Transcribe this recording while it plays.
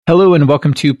Hello and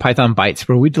welcome to Python Bytes,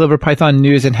 where we deliver Python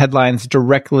news and headlines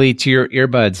directly to your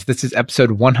earbuds. This is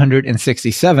episode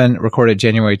 167, recorded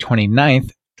January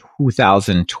 29th,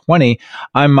 2020.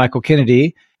 I'm Michael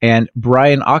Kennedy, and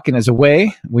Brian Ocken is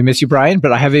away. We miss you, Brian,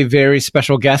 but I have a very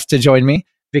special guest to join me,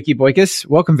 Vicky Boykus.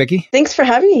 Welcome, Vicky. Thanks for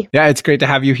having me. Yeah, it's great to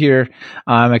have you here.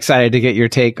 I'm excited to get your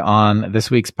take on this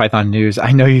week's Python news.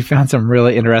 I know you found some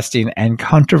really interesting and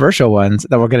controversial ones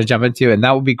that we're going to jump into, and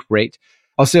that will be great.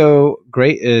 Also,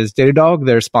 great is Datadog.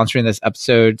 They're sponsoring this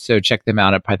episode, so check them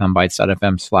out at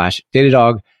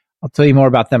pythonbytes.fm/Datadog. I'll tell you more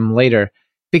about them later.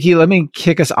 Vicky, let me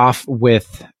kick us off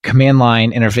with command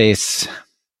line interface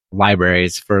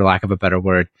libraries, for lack of a better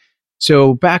word.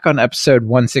 So back on episode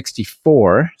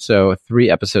 164, so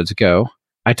 3 episodes ago,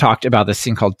 I talked about this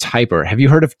thing called Typer. Have you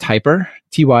heard of Typer?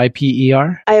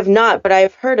 Typer? I have not, but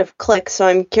I've heard of Click, so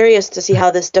I'm curious to see how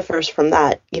this differs from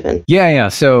that even. Yeah.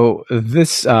 So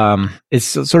this is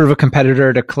sort of a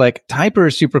competitor to Click. Typer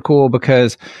is super cool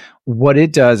because what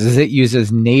it does is it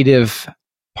uses native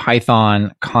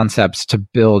Python concepts to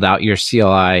build out your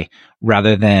CLI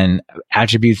rather than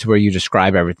attributes where you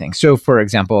describe everything. So for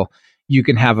example, you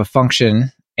can have a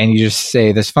function and you just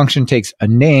say this function takes a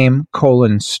name,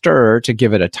 :stir to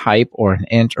give it a type or an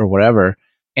int or whatever.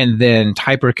 And then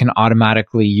Typer can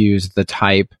automatically use the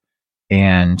type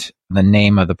and the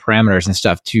name of the parameters and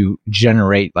stuff to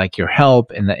generate like your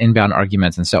help and the inbound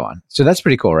arguments and so on. So that's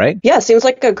pretty cool, right? Yeah, seems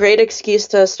like a great excuse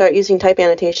to start using type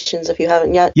annotations if you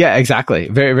haven't yet. Yeah, exactly.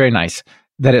 Very, very nice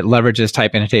that it leverages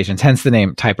type annotations, hence the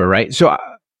name Typer, right? So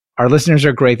our listeners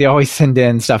are great. They always send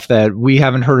in stuff that we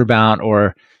haven't heard about,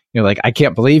 or like, I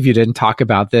can't believe you didn't talk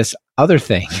about this other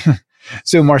thing.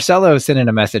 So Marcelo sent in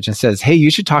a message and says, hey,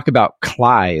 you should talk about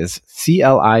Clize,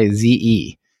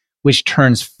 CLIZE, which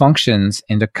turns functions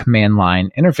into command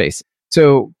line interface.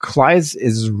 So Clize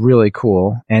is really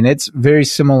cool, and it's very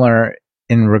similar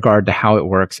in regard to how it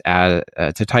works to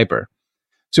Typer.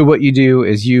 So what you do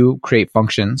is you create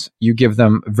functions, you give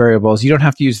them variables. You don't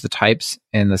have to use the types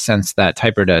in the sense that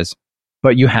Typer does,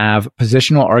 but you have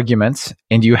positional arguments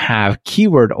and you have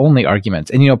keyword-only arguments.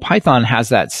 And Python has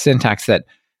that syntax that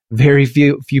very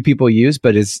few people use,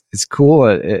 but is cool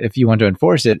if you want to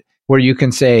enforce it, where you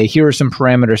can say, here are some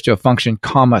parameters to a function,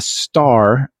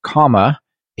 star,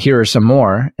 here are some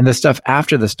more. And the stuff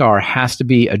after the star has to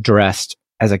be addressed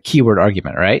as a keyword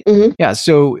argument, right? Mm-hmm. Yeah,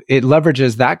 so it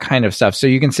leverages that kind of stuff. So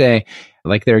you can say,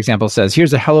 like their example says,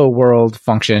 here's a hello world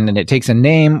function, and it takes a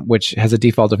name, which has a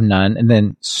default of none, and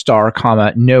then star,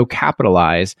 no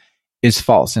capitalize is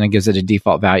false, and it gives it a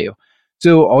default value.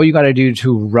 So all you got to do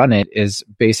to run it is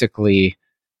basically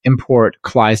import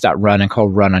clize.run and call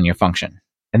run on your function.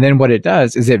 And then what it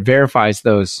does is it verifies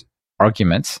those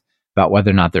arguments about whether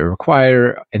or not they're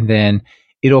required, and then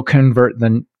it'll convert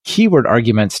the keyword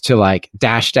arguments to like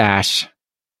dash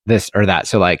this or that.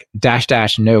 So like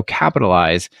dash no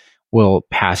capitalize will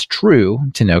pass true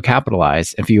to no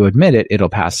capitalize. If you admit it, it'll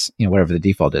pass whatever the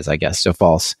default is, I guess, so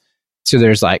false. So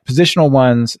there's like positional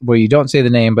ones where you don't say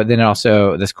the name, but then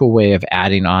also this cool way of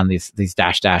adding on these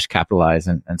dash capitalize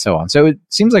and so on. So it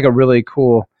seems like a really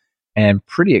cool and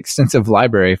pretty extensive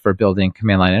library for building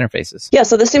command line interfaces. Yeah,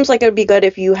 so this seems like it would be good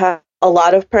if you have a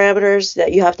lot of parameters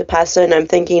that you have to pass in. I'm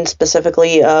thinking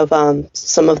specifically of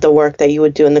some of the work that you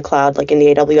would do in the cloud, like in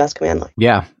the AWS command line.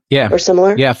 Yeah. Or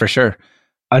similar. Yeah, for sure.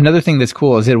 Another thing that's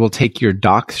cool is it will take your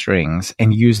doc strings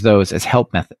and use those as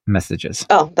help messages.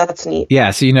 Oh, that's neat. Yeah,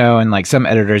 so in like some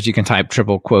editors, you can type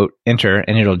triple quote enter,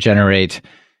 and it'll generate,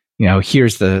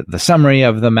 here's the summary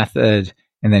of the method,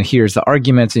 and then here's the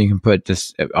arguments, and you can put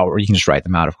this, or you can just write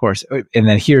them out, of course. And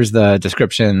then here's the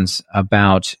descriptions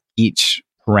about each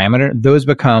parameter. Those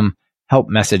become help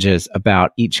messages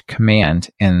about each command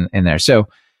in there. So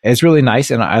it's really nice,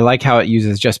 and I like how it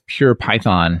uses just pure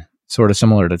Python, sort of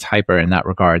similar to Typer in that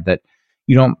regard, that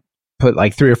you don't put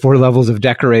like 3 or 4 levels of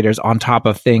decorators on top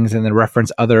of things and then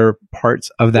reference other parts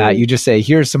of that. You just say,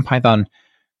 here's some Python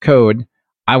code.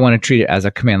 I want to treat it as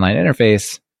a command line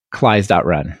interface,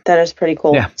 clize.run. That is pretty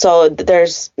cool. Yeah. So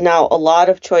there's now a lot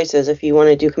of choices if you want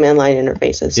to do command line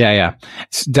interfaces. Yeah.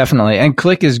 Definitely. And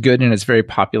Click is good and it's very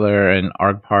popular, and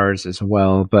argparse as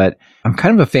well. But I'm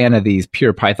kind of a fan of these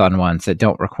pure Python ones that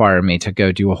don't require me to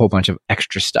go do a whole bunch of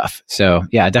extra stuff. So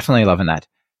yeah, definitely loving that.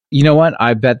 You know what?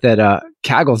 I bet that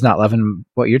Kaggle's not loving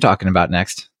what you're talking about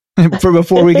next.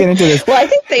 Before we get into this. Well, I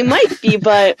think they might be,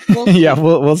 but we'll see. Yeah,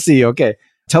 we'll see. Okay.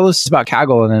 Tell us about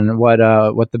Kaggle and then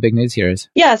what the big news here is.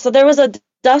 Yeah, so there was a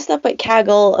dust up at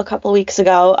Kaggle a couple weeks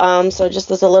ago. So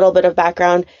just as a little bit of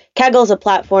background, Kaggle is a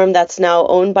platform that's now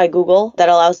owned by Google that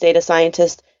allows data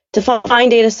scientists to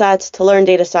find data sets, to learn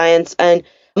data science, and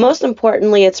Most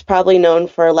importantly, it's probably known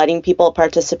for letting people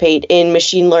participate in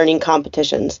machine learning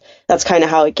competitions. That's kind of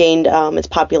how it gained its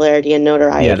popularity and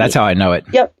notoriety. Yeah, that's how I know it.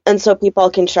 Yep. And so people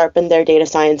can sharpen their data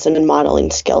science and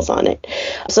modeling skills on it.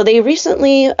 So they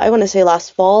recently, I want to say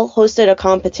last fall, hosted a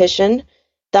competition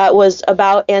that was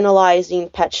about analyzing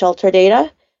pet shelter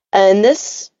data. And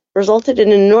this resulted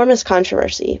in an enormous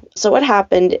controversy. So what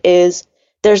happened is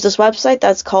there's this website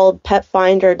that's called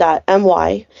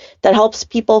petfinder.my that helps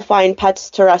people find pets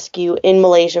to rescue in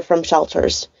Malaysia from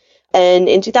shelters. And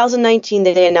in 2019,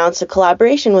 they announced a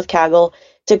collaboration with Kaggle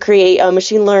to create a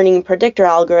machine learning predictor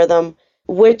algorithm,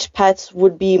 which pets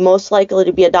would be most likely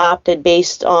to be adopted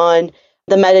based on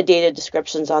the metadata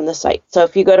descriptions on the site. So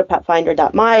if you go to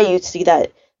petfinder.my, you see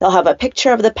that they'll have a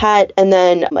picture of the pet and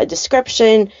then a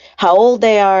description, how old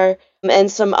they are,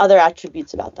 and some other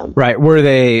attributes about them. Right. Were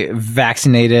they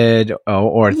vaccinated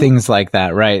or things like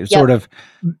that, right? Yep. Sort of,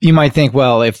 you might think,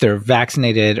 well, if they're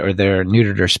vaccinated or they're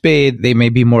neutered or spayed, they may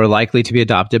be more likely to be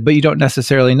adopted, but you don't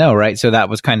necessarily know, right? So that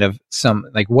was kind of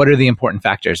what are the important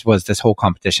factors was this whole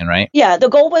competition, right? Yeah, the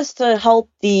goal was to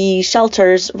help the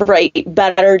shelters write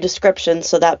better descriptions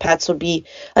so that pets would be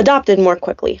adopted more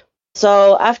quickly.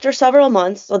 So after several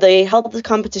months, so they held the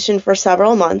competition for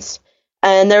several months,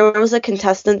 and there was a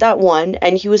contestant that won,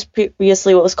 and he was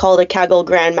previously what was called a Kaggle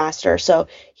Grandmaster. So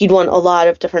he'd won a lot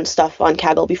of different stuff on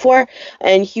Kaggle before,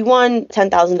 and he won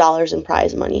 $10,000 in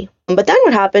prize money. But then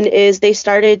what happened is they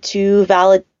started to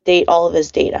validate all of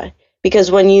his data.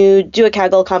 Because when you do a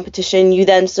Kaggle competition, you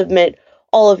then submit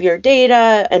all of your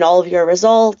data and all of your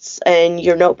results and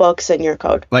your notebooks and your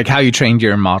code. Like how you trained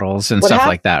your models and stuff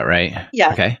like that, right?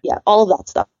 Yeah. Okay. Yeah, all of that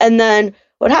stuff. And then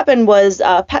what happened was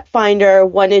Pet Finder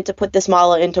wanted to put this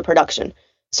model into production.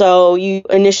 So you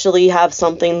initially have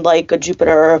something like a Jupyter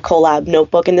or a Colab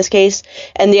notebook in this case.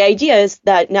 And the idea is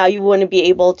that now you want to be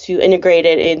able to integrate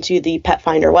it into the Pet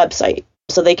Finder website.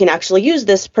 So they can actually use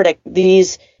these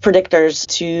predictors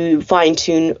to fine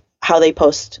tune how they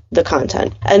post the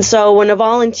content. And so when a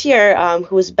volunteer,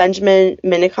 who was Benjamin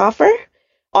Minikhofer,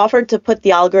 offered to put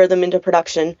the algorithm into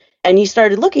production, and he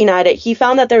started looking at it, he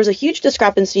found that there was a huge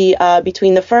discrepancy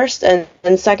between the first and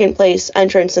second place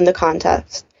entrants in the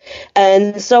contest.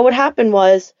 And so what happened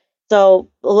was, so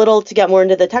a little to get more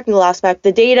into the technical aspect,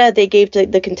 the data they gave to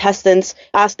the contestants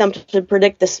asked them to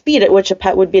predict the speed at which a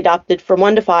pet would be adopted from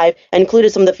 1 to 5, and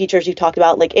included some of the features you talked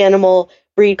about, like animal,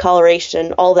 breed,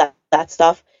 coloration, all that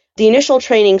stuff. The initial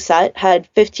training set had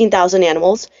 15,000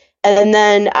 animals, and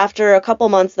then after a couple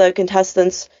months, the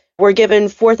contestants were given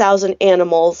 4,000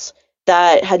 animals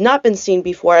that had not been seen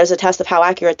before as a test of how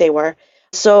accurate they were.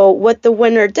 So what the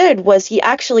winner did was he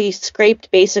actually scraped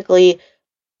basically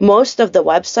most of the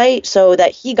website so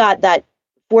that he got that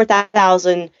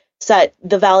 4,000 set,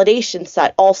 the validation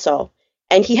set also.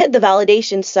 And he hid the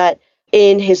validation set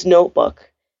in his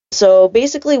notebook. So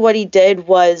basically what he did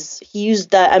was he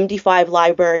used the MD5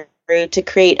 library to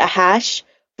create a hash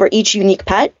for each unique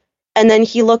pet. And then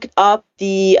he looked up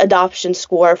the adoption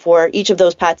score for each of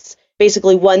those pets,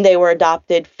 basically when they were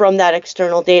adopted from that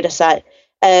external data set.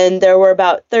 And there were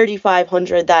about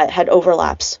 3,500 that had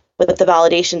overlaps with the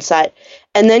validation set.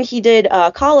 And then he did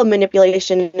column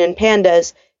manipulation in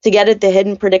pandas to get at the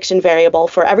hidden prediction variable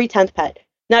for every 10th pet.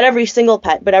 Not every single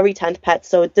pet, but every 10th pet,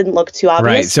 so it didn't look too obvious.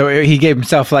 Right, so he gave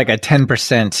himself like a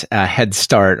 10% head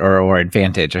start or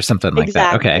advantage or something like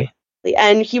that. Okay.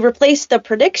 And he replaced the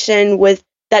prediction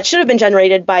that should have been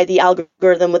generated by the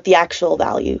algorithm with the actual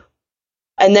value.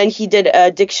 And then he did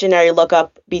a dictionary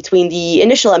lookup between the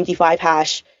initial MD5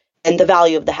 hash and the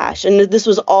value of the hash. And this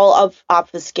was all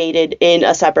obfuscated in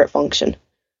a separate function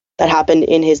that happened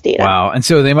in his data. Wow. And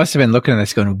so they must have been looking at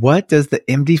this going, what does the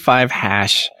MD5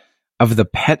 hash of the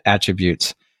pet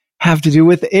attributes have to do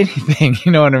with anything?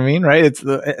 You know what I mean? Right? It's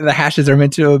the hashes are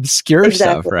meant to obscure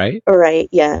stuff, right? Right,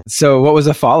 yeah. So what was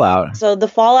the fallout? So the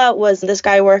fallout was this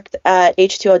guy worked at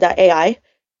H2O.ai.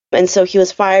 And so he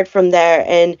was fired from there.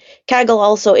 And Kaggle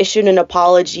also issued an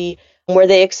apology where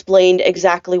they explained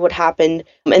exactly what happened.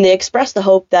 And they expressed the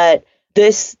hope that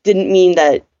this didn't mean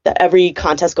that every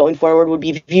contest going forward would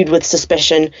be viewed with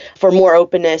suspicion, for more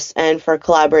openness and for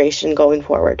collaboration going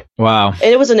forward. Wow. And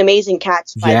it was an amazing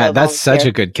catch. Yeah, that's such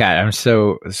a good catch. I'm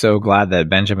so glad that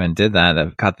Benjamin did that.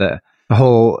 I've got the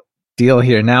whole deal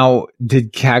here. Now,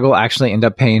 did Kaggle actually end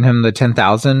up paying him the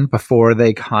 $10,000 before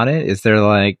they caught it? Is there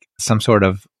like some sort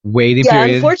of waiting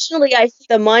period? Unfortunately, I think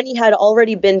the money had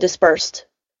already been dispersed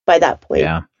by that point.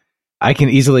 Yeah. I can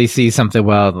easily see something,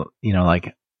 well,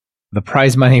 like the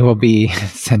prize money will be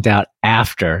sent out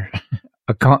after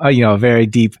a very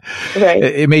deep, right.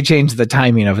 It may change the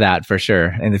timing of that for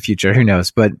sure in the future. Who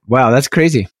knows? But wow, that's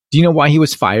crazy. Do you know why he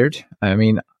was fired? I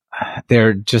mean,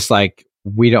 they're just like,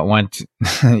 we don't want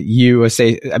you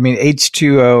say, I mean,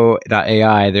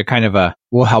 H2O.ai, they're kind of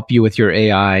we'll help you with your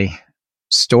AI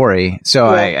story. So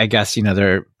I guess,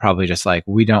 they're probably just like,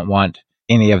 we don't want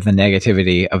any of the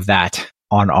negativity of that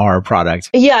on our product.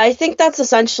 Yeah, I think that's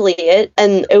essentially it.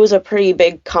 And it was a pretty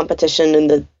big competition in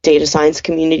the data science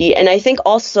community. And I think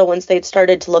also once they'd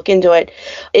started to look into it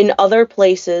in other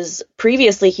places,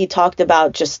 previously he talked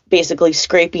about just basically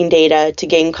scraping data to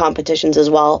gain competitions as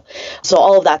well. So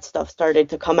all of that stuff started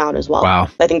to come out as well. Wow.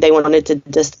 I think they wanted to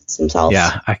distance themselves.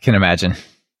 Yeah, I can imagine.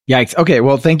 Yikes. Okay,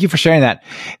 well, thank you for sharing that.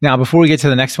 Now, before we get to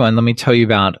the next one, let me tell you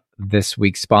about this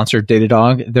week's sponsor,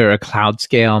 Datadog. They're a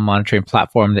cloud-scale monitoring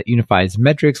platform that unifies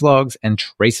metrics, logs, and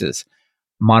traces.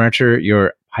 Monitor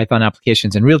your Python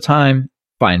applications in real time,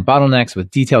 find bottlenecks with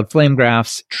detailed flame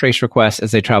graphs, trace requests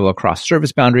as they travel across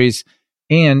service boundaries,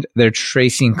 and their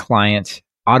tracing client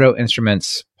auto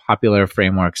instruments popular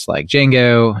frameworks like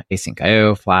Django,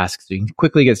 Async.io, Flask, so you can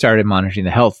quickly get started monitoring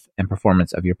the health and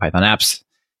performance of your Python apps.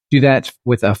 Do that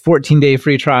with a 14-day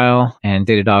free trial, and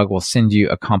Datadog will send you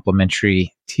a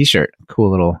complimentary t-shirt.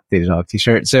 Cool little Datadog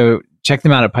t-shirt. So check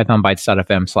them out at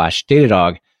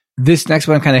pythonbytes.fm/Datadog. This next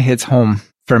one kind of hits home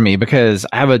for me because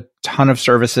I have a ton of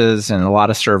services and a lot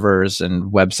of servers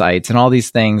and websites and all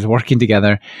these things working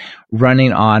together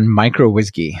running on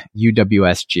uWSGI,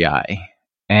 uWSGI.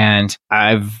 And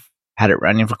I've had it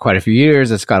running for quite a few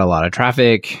years. It's got a lot of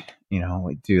traffic.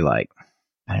 We do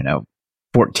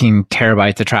 14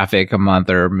 terabytes of traffic a month,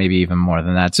 or maybe even more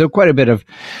than that. So quite a bit of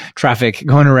traffic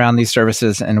going around these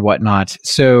services and whatnot.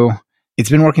 So it's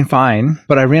been working fine,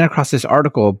 but I ran across this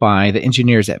article by the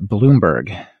engineers at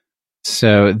Bloomberg.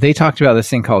 So they talked about this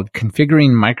thing called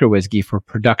configuring uWSGI for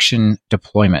production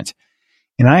deployment.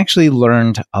 And I actually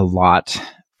learned a lot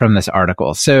from this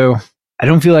article. So I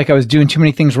don't feel like I was doing too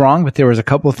many things wrong, but there was a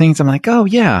couple of things I'm like, oh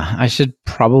yeah, I should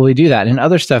probably do that. And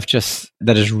other stuff just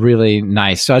that is really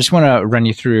nice. So I just want to run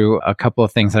you through a couple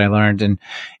of things that I learned. And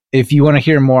if you want to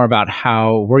hear more about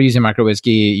how we're using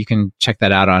uWSGI, you can check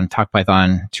that out on Talk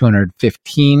Python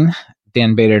 215.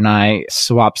 Dan Bader and I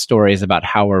swap stories about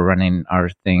how we're running our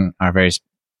various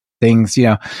things,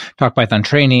 Talk Python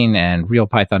training and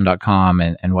realpython.com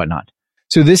and whatnot.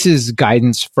 So this is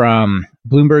guidance from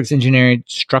Bloomberg's Engineering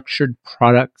Structured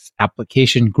Products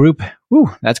Application Group. Ooh,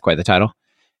 that's quite the title.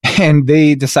 And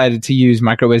they decided to use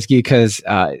uWSGI because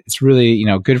it's really,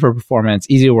 good for performance,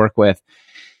 easy to work with.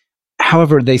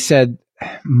 However, they said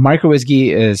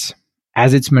uWSGI is,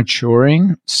 as it's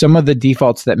maturing, some of the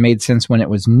defaults that made sense when it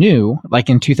was new, like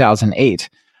in 2008,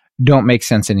 don't make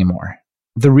sense anymore.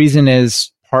 The reason is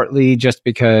partly just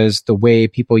because the way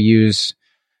people use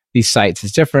these sites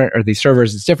is different, or these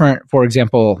servers is different. For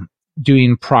example,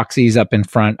 doing proxies up in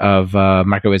front of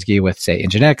uWSGI with, say,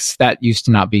 Nginx, that used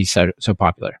to not be so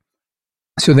popular.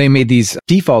 So they made these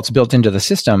defaults built into the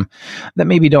system that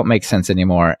maybe don't make sense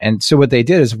anymore. And so what they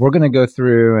did is we're going to go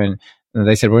through, and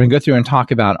they said we're going to go through and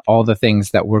talk about all the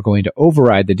things that we're going to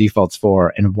override the defaults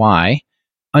for and why.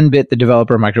 Unbit, the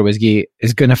developer of uWSGI,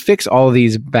 is going to fix all of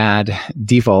these bad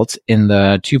defaults in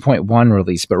the 2.1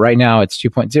 release. But right now it's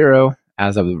 2.0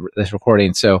 as of this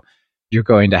recording. So you're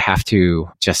going to have to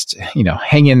just,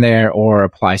 hang in there or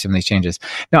apply some of these changes.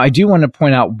 Now, I do want to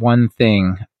point out one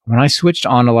thing. When I switched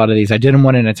on a lot of these, I did them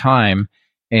one at a time.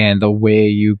 And the way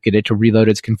you get it to reload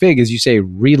its config is you say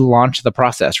relaunch the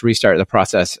process, restart the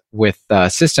process with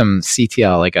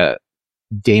systemctl, like a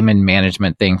daemon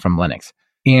management thing from Linux.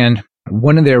 And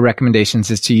one of their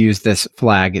recommendations is to use this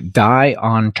flag die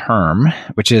on term,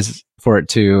 which is for it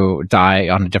to die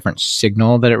on a different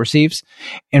signal that it receives.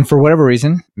 And for whatever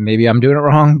reason, maybe I'm doing it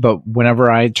wrong, but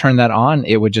whenever I turn that on,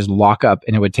 it would just lock up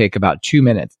and it would take about 2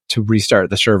 minutes to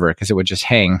restart the server because it would just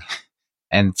hang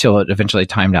until it eventually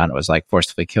timed out. It was like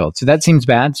forcibly killed. So that seems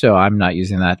bad. So I'm not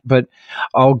using that, but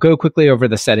I'll go quickly over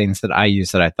the settings that I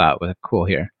use that I thought were cool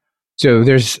here. So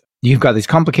you've got these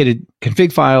complicated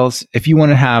config files. If you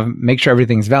want to make sure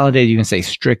everything's validated, you can say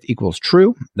strict equals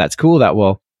true. That's cool. That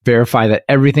will verify that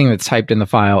everything that's typed in the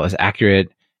file is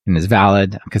accurate and is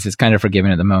valid because it's kind of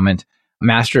forgiven at the moment.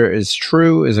 Master is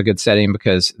true is a good setting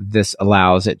because this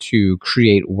allows it to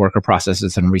create worker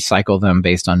processes and recycle them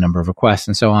based on number of requests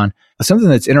and so on. Something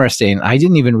that's interesting, I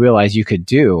didn't even realize you could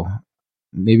do,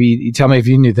 maybe you tell me if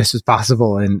you knew this was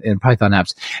possible in Python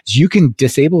apps, is you can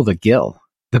disable the GIL.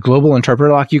 The global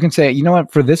interpreter lock, you can say, you know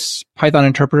what, for this Python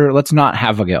interpreter, let's not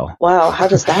have a GIL. Wow, how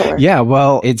does that work? Yeah,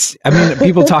 well,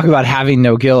 people talk about having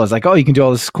no GIL as like, oh, you can do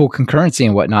all this cool concurrency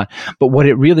and whatnot. But what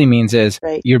it really means is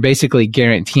You're basically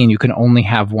guaranteeing you can only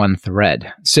have one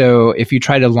thread. So if you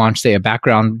try to launch, say, a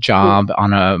background job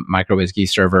on a uWSGI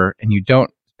server and you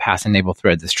don't pass enable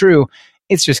thread that's true,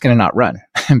 it's just going to not run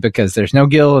because there's no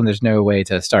GIL and there's no way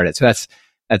to start it. So that's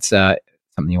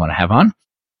something you want to have on.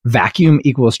 Vacuum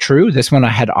equals true. This one I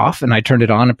had off and I turned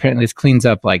it on. Apparently this cleans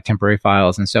up like temporary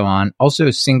files and so on. Also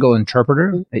single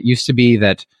interpreter. It used to be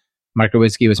that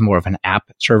uWSGI was more of an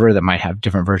app server that might have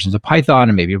different versions of Python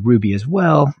and maybe Ruby as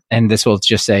well. And this will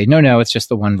just say, no, it's just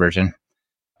the one version.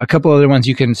 A couple other ones,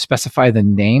 you can specify the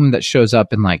name that shows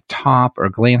up in like top or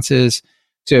glances.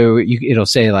 So it'll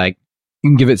say like, you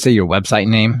can give it, say, your website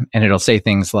name, and it'll say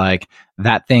things like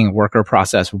that thing worker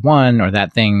process 1 or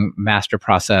that thing master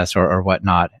process or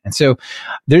whatnot. And so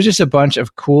there's just a bunch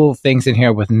of cool things in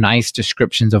here with nice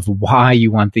descriptions of why you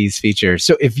want these features.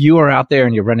 So if you are out there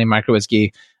and you're running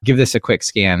uWSGI, give this a quick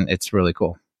scan. It's really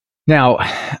cool. Now,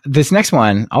 this next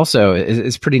one also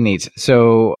is pretty neat.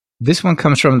 So this one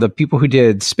comes from the people who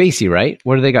did Spacey, right?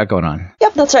 What do they got going on?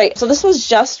 Yep, that's right. So this was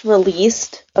just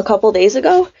released a couple days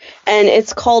ago, and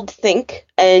it's called Think,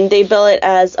 and they bill it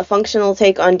as a functional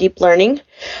take on deep learning.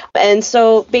 And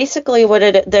so basically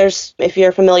there's, if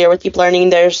you're familiar with deep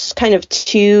learning, there's kind of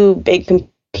two big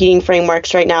competing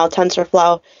frameworks right now,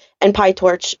 TensorFlow and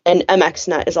PyTorch, and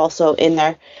MXNet is also in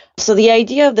there. So the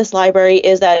idea of this library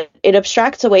is that it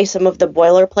abstracts away some of the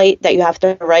boilerplate that you have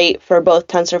to write for both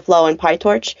TensorFlow and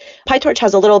PyTorch. PyTorch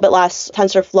has a little bit less.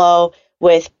 TensorFlow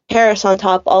with Keras on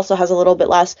top also has a little bit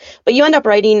less, but you end up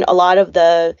writing a lot of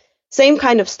the same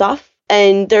kind of stuff.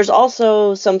 And there's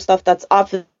also some stuff that's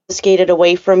obfuscated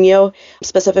away from you,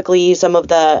 specifically some of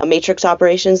the matrix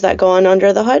operations that go on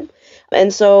under the hood.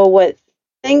 And so what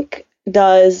Think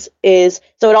does is,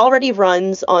 so it already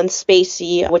runs on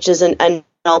Spacey, which is an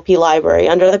NLP library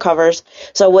under the covers.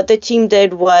 So what the team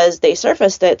did was they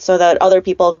surfaced it so that other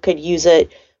people could use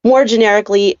it more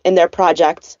generically in their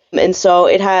projects. And so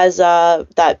it has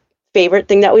that favorite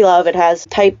thing that we love. It has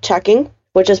type checking,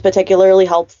 which is particularly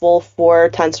helpful for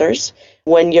tensors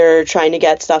when you're trying to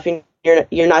get stuff and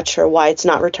you're not sure why it's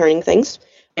not returning things.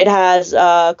 It has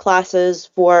classes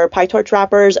for PyTorch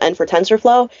wrappers and for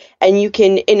TensorFlow, and you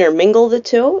can intermingle the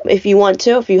two if you want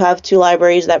to, if you have two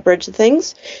libraries that bridge the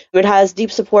things. It has deep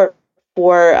support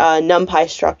for NumPy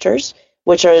structures,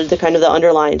 which are the kind of the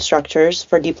underlying structures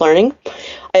for deep learning.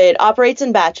 It operates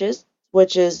in batches,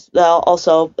 which is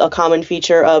also a common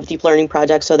feature of deep learning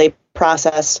projects. So they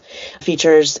process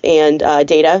features and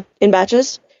data in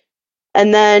batches.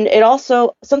 And then it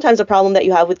also, sometimes a problem that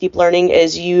you have with deep learning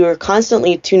is you're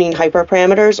constantly tuning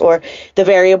hyperparameters, or the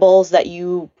variables that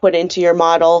you put into your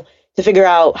model, to figure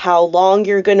out how long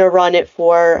you're going to run it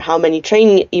for, how many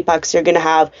training epochs you're going to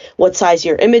have, what size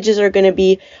your images are going to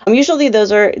be. Usually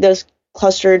those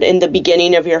clustered in the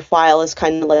beginning of your file as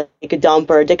kind of like a dump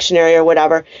or a dictionary or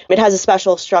whatever. It has a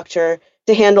special structure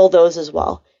to handle those as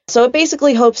well. So it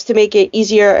basically hopes to make it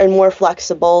easier and more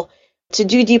flexible to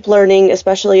do deep learning,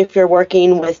 especially if you're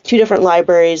working with two different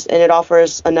libraries, and it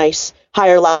offers a nice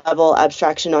higher level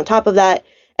abstraction on top of that.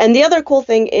 And the other cool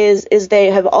thing is they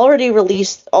have already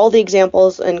released all the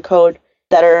examples and code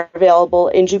that are available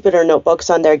in Jupyter notebooks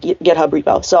on their GitHub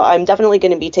repo. So I'm definitely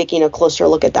going to be taking a closer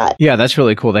look at that. Yeah, that's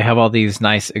really cool. They have all these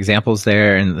nice examples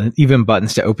there and even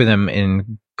buttons to open them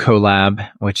in Colab,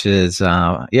 which is,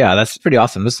 that's pretty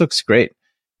awesome. This looks great.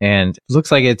 And it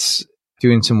looks like it's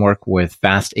doing some work with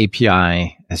Fast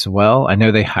API as well. I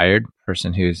know they hired a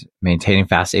person who's maintaining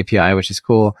Fast API, which is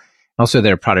cool. Also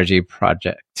their Prodigy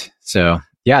project. So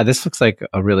yeah, this looks like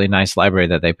a really nice library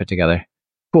that they put together.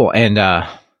 Cool. And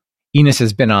Enos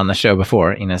has been on the show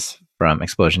before. Enos from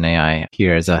Explosion AI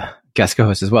here as a guest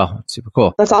co-host as well. Super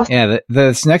cool. That's awesome. Yeah,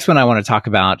 this next one I want to talk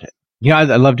about, I'd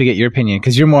love to get your opinion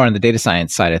because you're more on the data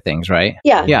science side of things, right?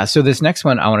 Yeah. Yeah. So this next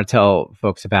one I want to tell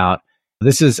folks about.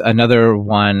 This is another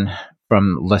one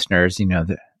from listeners,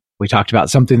 that we talked about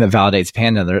something that validates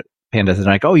pandas. And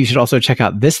like, oh, you should also check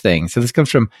out this thing. So this comes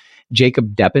from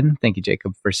Jacob Deppen. Thank you,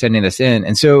 Jacob, for sending this in.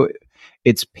 And so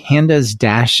it's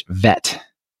pandas-vet.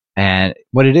 And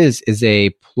what it is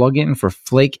a plugin for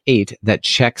Flake 8 that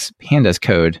checks pandas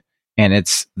code. And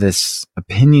it's this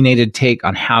opinionated take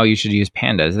on how you should use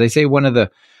pandas. They say one of the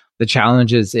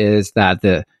challenges is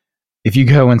that if you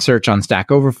go and search on Stack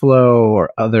Overflow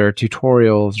or other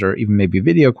tutorials or even maybe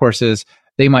video courses,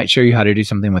 they might show you how to do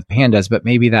something with pandas, but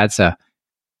maybe that's a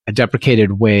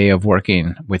deprecated way of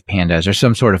working with pandas or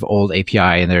some sort of old API,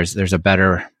 and there's a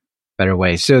better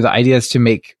way. So the idea is to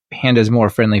make pandas more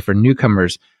friendly for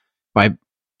newcomers by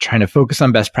trying to focus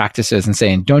on best practices and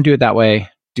saying, don't do it that way,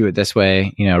 do it this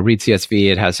way. Read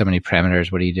CSV, it has so many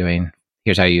parameters. What are you doing?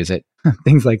 Here's how you use it.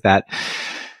 Things like that.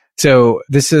 So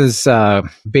this is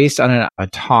based on a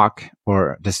talk,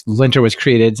 or this linter was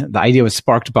created. The idea was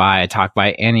sparked by a talk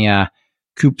by Anya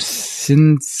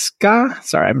Kupczynska.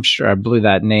 Sorry, I'm sure I blew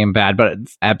that name bad, but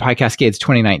at PyCascades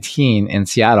 2019 in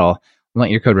Seattle,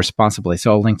 Lent Your Code Responsibly.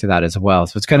 So I'll link to that as well.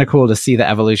 So it's kind of cool to see the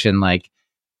evolution. Like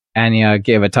Anya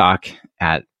gave a talk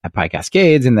at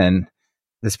PyCascades, and then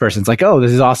this person's like, oh,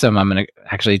 this is awesome. I'm going to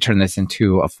actually turn this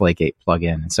into a Flake 8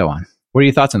 plugin and so on. What are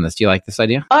your thoughts on this? Do you like this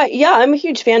idea? Yeah, I'm a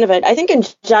huge fan of it. I think in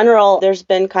general, there's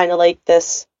been kind of like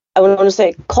this, I would want to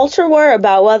say, culture war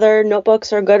about whether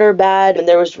notebooks are good or bad. And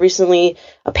there was recently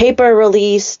a paper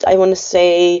released, I want to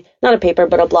say, not a paper,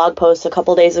 but a blog post a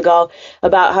couple days ago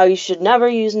about how you should never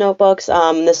use notebooks.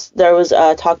 There was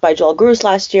a talk by Joel Gruss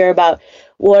last year about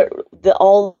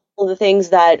all the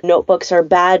things that notebooks are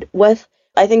bad with.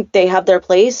 I think they have their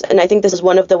place. And I think this is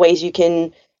one of the ways you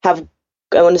can have,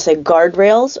 I want to say,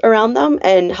 guardrails around them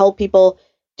and help people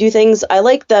do things. I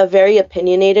like the very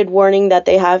opinionated warning that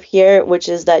they have here, which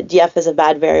is that df is a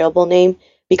bad variable name.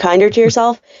 Be kinder to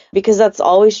yourself, because that's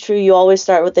always true. You always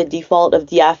start with the default of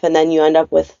df, and then you end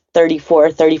up with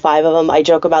 34, 35 of them. I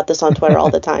joke about this on Twitter all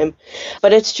the time,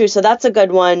 but it's true. So that's a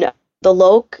good one. The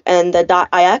loc and the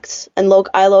 .ix and loc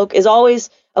iloc is always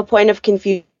a point of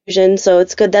confusion, so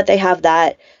it's good that they have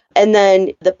that. And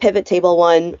then the pivot table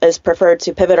one is preferred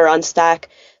to pivot or unstack.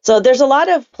 So there's a lot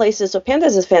of places. So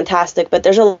Pandas is fantastic, but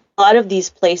there's a lot of these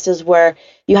places where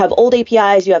you have old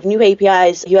APIs, you have new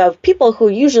APIs, you have people who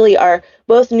usually are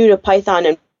both new to Python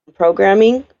and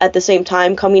programming at the same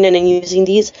time coming in and using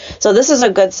these. So this is a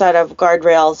good set of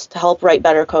guardrails to help write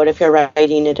better code if you're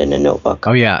writing it in a notebook.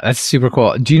 Oh, yeah. That's super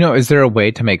cool. Do you know, is there a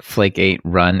way to make Flake 8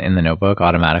 run in the notebook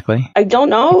automatically? I don't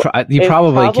know. You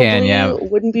probably can, yeah.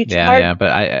 Wouldn't be too hard. Yeah,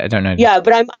 but I don't know. Yeah,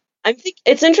 but I'm thinking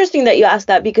it's interesting that you asked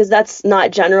that, because that's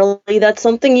not generally, that's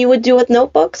something you would do with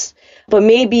notebooks. But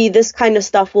maybe this kind of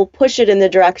stuff will push it in the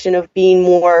direction of being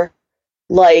more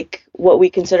like what we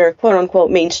consider quote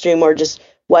unquote mainstream, or just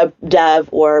web dev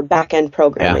or back-end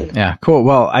programming. Yeah, cool.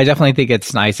 Well, I definitely think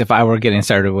it's nice. If I were getting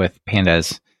started with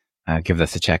Pandas, give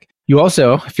this a check. You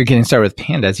also, if you're getting started with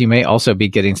Pandas, you may also be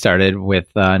getting started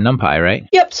with NumPy, right?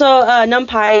 Yep. So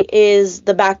NumPy is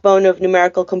the backbone of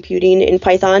numerical computing in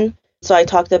Python. So I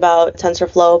talked about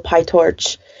TensorFlow,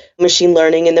 PyTorch, machine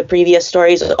learning in the previous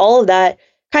stories. All of that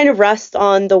kind of rests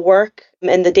on the work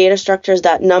and the data structures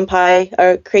that NumPy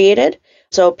are created.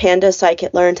 So Pandas,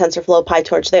 Scikit-learn, TensorFlow,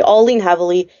 PyTorch, they all lean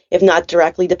heavily, if not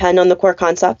directly, depend on the core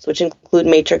concepts, which include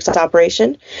matrix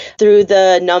operation, through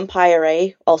the NumPy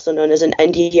array, also known as an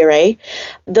ND array.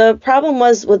 The problem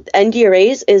was with ND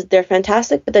arrays is they're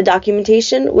fantastic, but the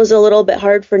documentation was a little bit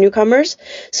hard for newcomers.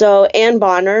 So Ann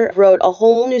Bonner wrote a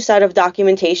whole new set of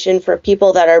documentation for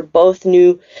people that are both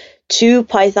new to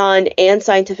Python and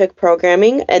scientific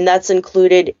programming, and that's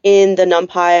included in the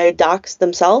NumPy docs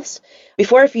themselves.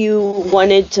 Before, if you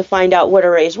wanted to find out what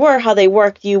arrays were, how they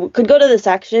worked, you could go to the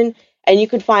section and you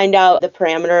could find out the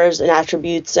parameters and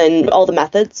attributes and all the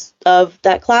methods of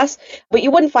that class, but you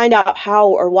wouldn't find out how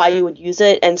or why you would use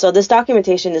it. And so this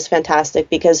documentation is fantastic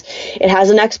because it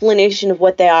has an explanation of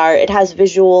what they are. It has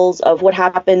visuals of what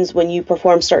happens when you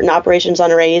perform certain operations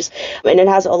on arrays, and it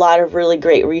has a lot of really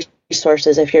great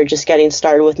resources if you're just getting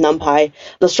started with NumPy.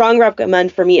 The strong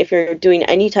recommend for me, if you're doing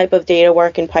any type of data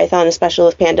work in Python, especially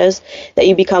with Pandas, that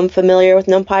you become familiar with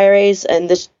NumPy arrays, and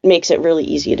this makes it really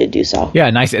easy to do so. Yeah,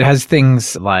 nice. It has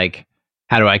things like,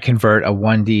 how do I convert a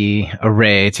 1D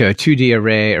array to a 2D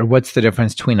array, or what's the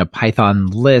difference between a Python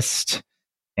list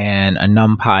and a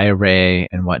NumPy array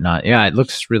and whatnot. Yeah, it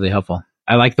looks really helpful.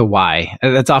 I like the why.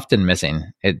 That's often missing.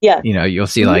 You'll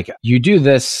see like, you do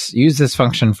this, use this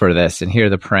function for this, and here are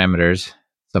the parameters.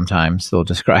 Sometimes they'll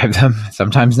describe them,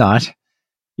 sometimes not,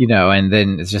 and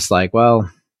then it's just like,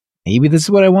 well, maybe this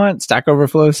is what I want. Stack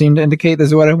Overflow seemed to indicate this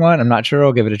is what I want. I'm not sure.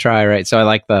 I'll give it a try, right? So I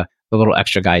like the little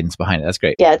extra guidance behind it. That's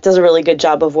great. Yeah, it does a really good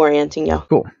job of orienting you.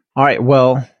 Cool. All right.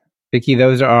 Well, Vicki,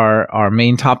 those are our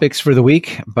main topics for the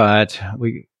week, but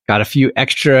we got a few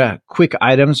extra quick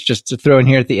items just to throw in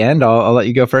here at the end. I'll let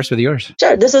you go first with yours.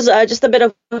 Sure. This is just a bit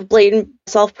of blatant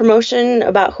self-promotion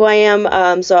about who I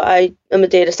am. So I am a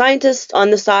data scientist on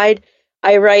the side.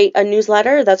 I write a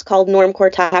newsletter that's called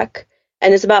Normcore Tech,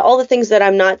 and it's about all the things that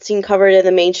I'm not seeing covered in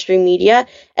the mainstream media.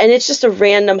 And it's just a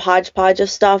random hodgepodge of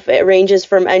stuff. It ranges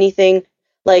from anything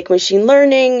like machine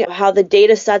learning, how the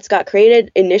data sets got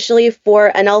created initially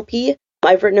for NLP.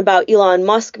 I've written about Elon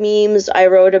Musk memes. I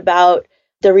wrote about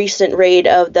the recent raid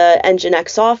of the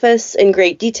NGINX office in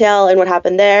great detail and what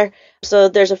happened there. So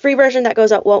there's a free version that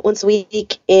goes out once a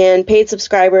week, and paid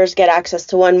subscribers get access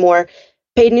to one more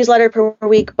paid newsletter per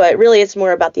week, but really it's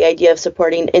more about the idea of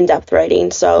supporting in-depth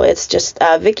writing. So it's just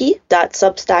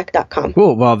vicky.substack.com.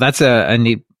 Cool. Well, that's a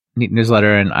neat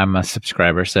newsletter, and I'm a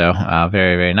subscriber, so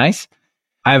very, very nice.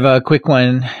 I have a quick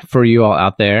one for you all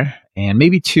out there, and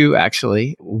maybe two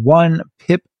actually. One,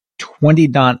 pip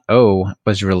 20.0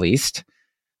 was released.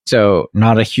 So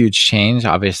not a huge change.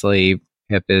 Obviously,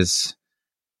 pip is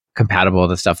compatible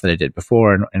with the stuff that it did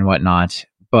before and whatnot,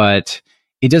 but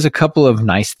it does a couple of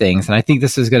nice things. And I think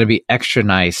this is going to be extra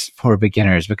nice for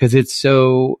beginners because it's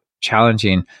so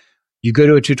challenging. You go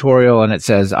to a tutorial and it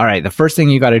says, all right, the first thing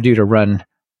you got to do to run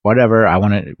whatever, I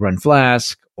want to run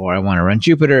Flask or I want to run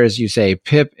Jupyter, is you say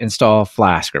pip install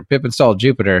Flask or pip install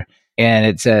Jupyter. And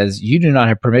it says you do not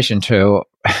have permission to,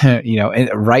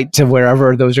 write to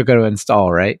wherever those are going to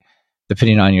install, right?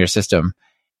 Depending on your system.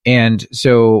 And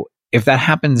so if that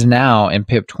happens now in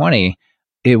pip 20,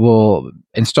 it will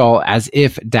install as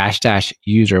if --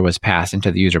 user was passed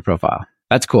into the user profile.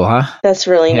 That's cool, huh? That's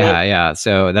really neat. Yeah.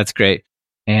 So that's great.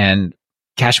 And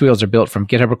cache wheels are built from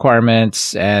GitHub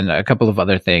requirements and a couple of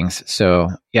other things. So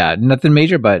yeah, nothing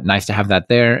major, but nice to have that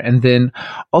there. And then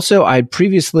also I'd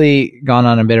previously gone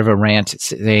on a bit of a rant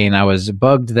saying I was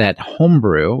bugged that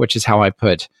Homebrew, which is how I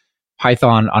put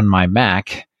Python on my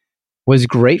Mac, was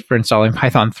great for installing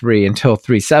Python 3 until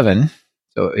 3.7.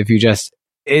 So if you just,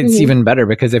 it's even better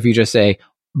because if you just say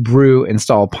brew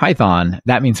install Python,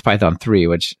 that means Python 3,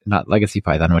 which not legacy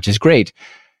Python, which is great.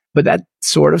 But that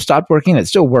sort of stopped working. It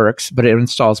still works, but it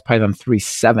installs Python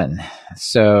 3.7.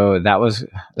 So that was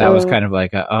kind of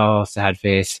like sad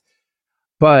face.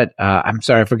 But I'm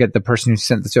sorry, I forget the person who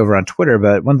sent this over on Twitter,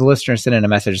 but one of the listeners sent in a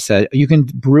message that said, you can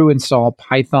brew install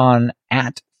Python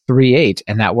at 3.8,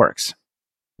 and that works.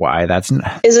 Why?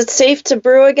 Is it safe to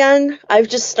brew again? I've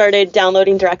just started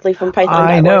downloading directly from Python.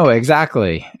 I know,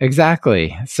 exactly.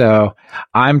 So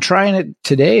I'm trying it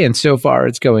today, and so far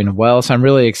it's going well. So I'm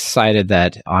really excited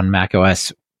that on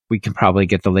macOS we can probably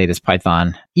get the latest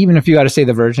Python. Even if you got to say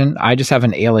the version, I just have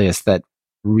an alias that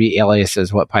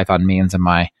re-aliases what Python means in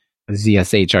my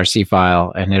ZSHRC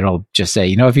file, and it'll just say,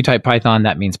 if you type Python,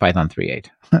 that means Python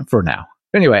 3.8 for now.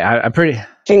 Anyway, I'm pretty...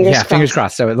 Fingers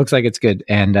crossed. So it looks like it's good.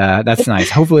 And that's nice.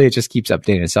 Hopefully it just keeps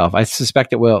updating itself. I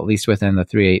suspect it will, at least within the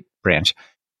 3.8 branch.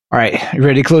 All right. You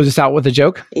ready to close this out with a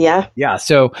joke? Yeah. Yeah.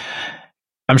 So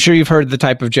I'm sure you've heard the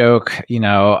type of joke,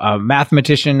 a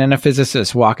mathematician and a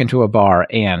physicist walk into a bar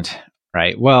and,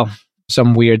 right, well,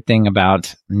 some weird thing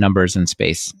about numbers and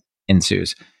space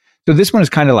ensues. So this one is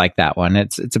kind of like that one.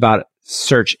 It's about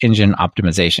search engine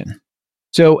optimization.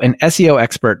 So an SEO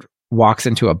expert walks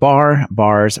into a bar,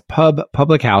 bars, pub,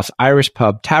 public house, Irish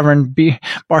pub, tavern,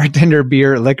 bartender,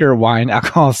 beer, liquor, wine,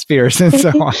 alcohol, spirits, and so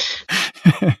on.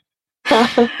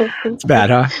 It's bad,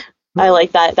 huh? I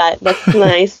like that. That's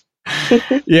nice.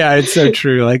 Yeah, it's so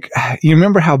true. Like, you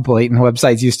remember how blatant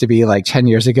websites used to be like 10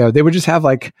 years ago? They would just have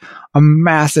like a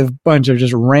massive bunch of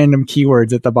just random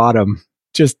keywords at the bottom.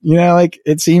 Just,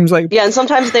 it seems like... Yeah, and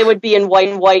sometimes they would be in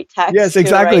white text. Yes,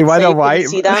 exactly. Too, right? White so on white. You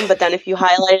couldn't see them, but then if you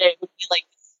highlight it would be like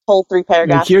whole 3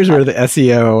 paragraphs. Here's where the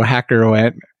SEO hacker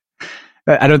went.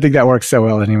 I don't think that works so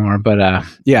well anymore, but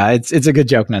yeah, it's a good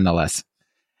joke nonetheless.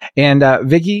 And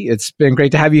Vicky, it's been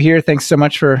great to have you here. Thanks so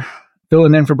much for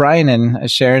filling in for Brian and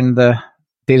sharing the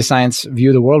data science view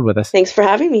of the world with us. Thanks for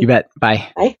having me. You bet.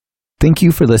 Bye. Bye. Thank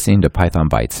you for listening to Python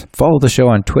Bytes. Follow the show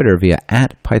on Twitter via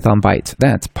 @PythonBytes.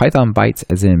 That's Python Bytes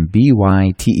as in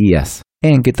BYTES.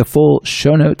 And get the full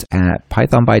show notes at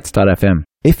pythonbytes.fm.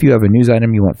 If you have a news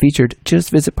item you want featured,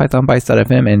 just visit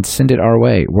pythonbytes.fm and send it our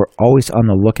way. We're always on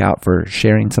the lookout for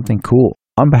sharing something cool.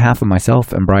 On behalf of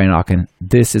myself and Brian Ocken,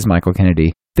 this is Michael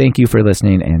Kennedy. Thank you for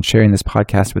listening and sharing this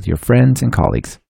podcast with your friends and colleagues.